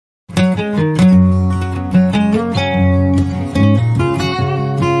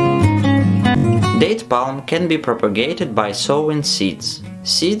Date palm can be propagated by sowing seeds.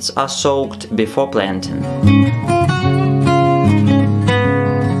 Seeds are soaked before planting.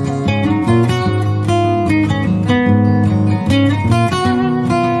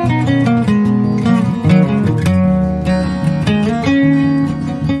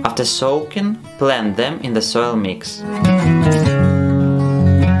 After soaking, plant them in the soil mix.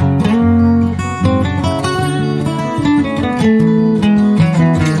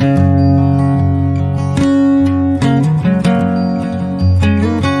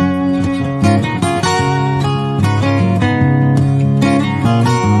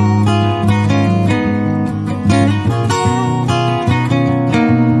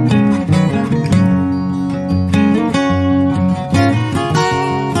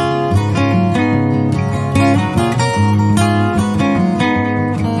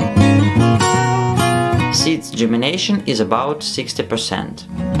 Seeds germination is about 60%.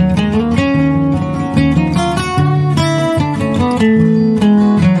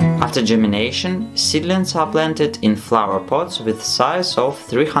 After germination, seedlings are planted in flower pots with size of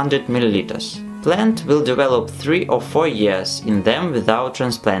 300 ml. Plant will develop 3 or 4 years in them without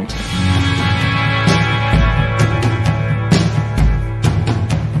transplanting.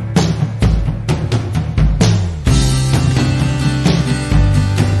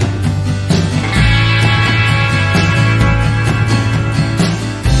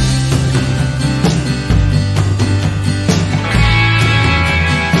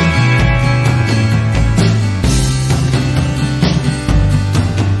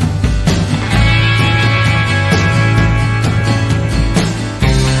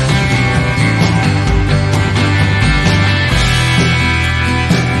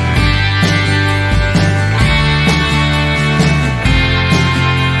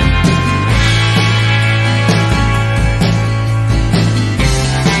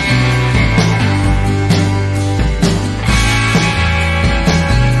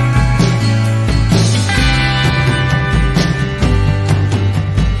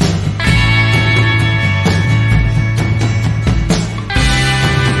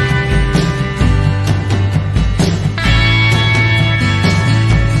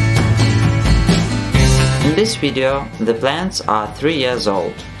 In this video, the plants are 3 years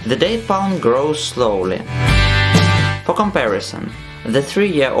old. The date palm grows slowly. For comparison, the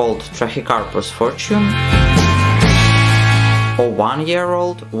 3-year-old Trachycarpus fortune or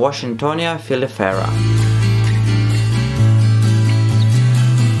 1-year-old Washingtonia filifera.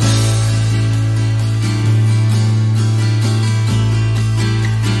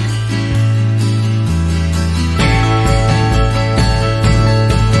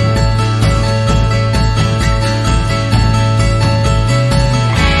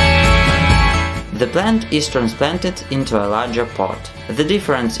 The plant is transplanted into a larger pot. The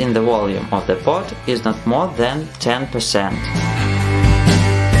difference in the volume of the pot is not more than 10%.